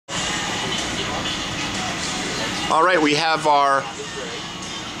Alright, we have our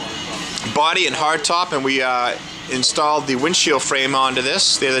body and hardtop, and we installed the windshield frame onto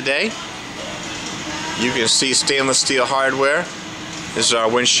this the other day. You can see stainless steel hardware. This is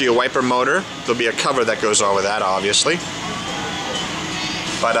our windshield wiper motor. There'll be a cover that goes over that, obviously.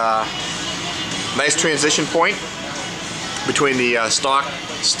 But nice transition point between the stock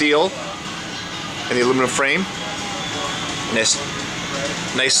steel and the aluminum frame. Nice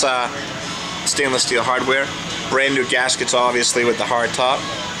stainless steel hardware. Brand new gaskets, obviously, with the hard top.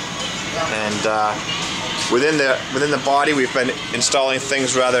 And within the body, we've been installing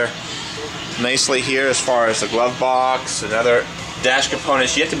things rather nicely here, as far as the glove box and other dash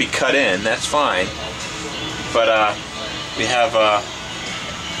components yet to be cut in. That's fine. But we have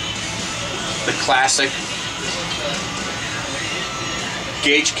the classic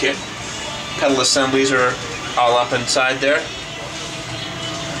gauge kit. Pedal assemblies are all up inside there.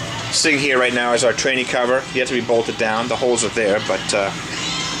 Sitting here right now is our tranny cover, yet to be bolted down. The holes are there, but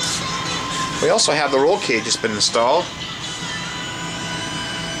we also have the roll cage that's been installed,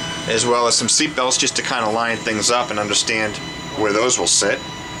 as well as some seat belts just to kind of line things up and understand where those will sit.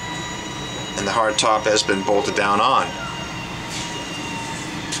 And the hard top has been bolted down on.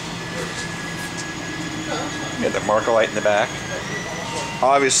 We have the marker light in the back.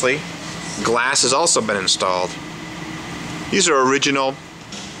 Obviously, glass has also been installed. These are original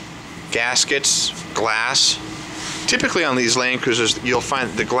gaskets, glass. Typically on these Land Cruisers, you'll find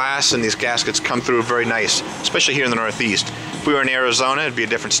the glass in these gaskets come through very nice, especially here in the Northeast. If we were in Arizona, it'd be a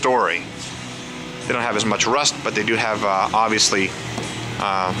different story. They don't have as much rust, but they do have obviously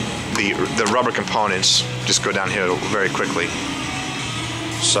the rubber components just go downhill very quickly.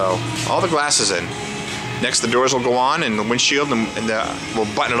 So all the glass is in. Next, the doors will go on, and the windshield, and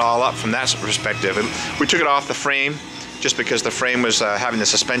we'll button it all up from that perspective. And we took it off the frame just because the frame was having the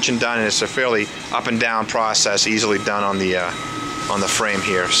suspension done, and it's a fairly up and down process, easily done on the frame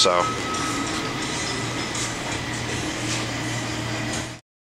here. So